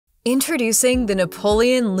Introducing the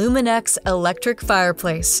Napoleon Luminex electric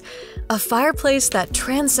fireplace, a fireplace that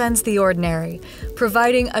transcends the ordinary,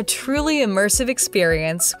 providing a truly immersive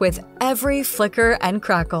experience with every flicker and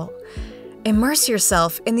crackle. Immerse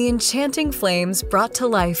yourself in the enchanting flames brought to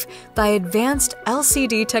life by advanced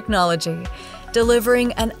LCD technology,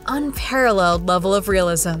 delivering an unparalleled level of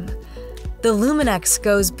realism. The Luminex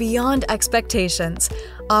goes beyond expectations,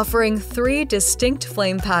 offering 3 distinct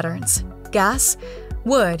flame patterns: gas,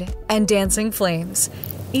 wood, and dancing flames,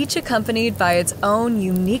 each accompanied by its own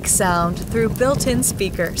unique sound through built-in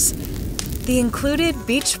speakers. The included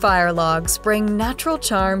beach fire logs bring natural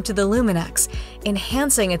charm to the Luminex,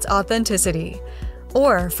 enhancing its authenticity.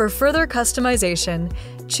 Or, for further customization,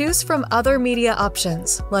 choose from other media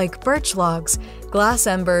options like birch logs, glass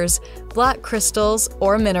embers, black crystals,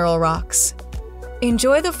 or mineral rocks.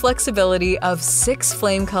 Enjoy the flexibility of 6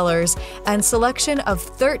 flame colors and selection of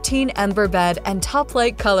 13 ember bed and top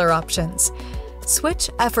light color options. Switch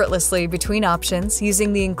effortlessly between options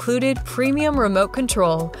using the included premium remote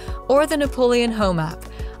control or the Napoleon Home App,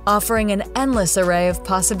 offering an endless array of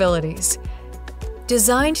possibilities.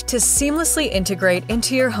 Designed to seamlessly integrate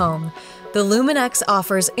into your home, the Luminex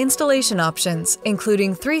offers installation options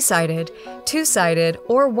including 3-sided, 2-sided,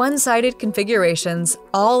 or 1-sided configurations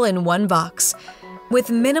all in one box. With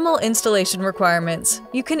minimal installation requirements,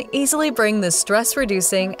 you can easily bring the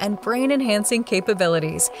stress-reducing and brain-enhancing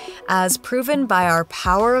capabilities, as proven by our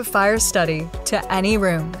Power of Fire study, to any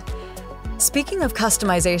room. Speaking of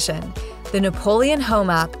customization, the Napoleon Home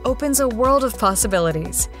App opens a world of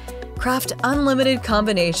possibilities. Craft unlimited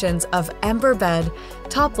combinations of ember bed,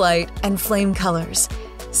 top light, and flame colors.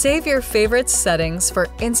 Save your favorites settings for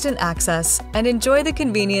instant access and enjoy the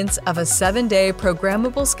convenience of a 7-day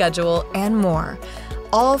programmable schedule and more,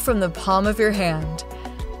 all from the palm of your hand.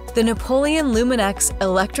 The Napoleon Luminex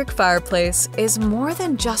electric fireplace is more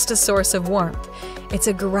than just a source of warmth. It's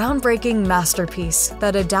a groundbreaking masterpiece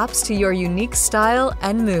that adapts to your unique style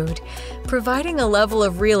and mood, providing a level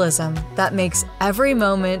of realism that makes every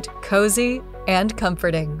moment cozy and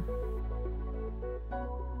comforting.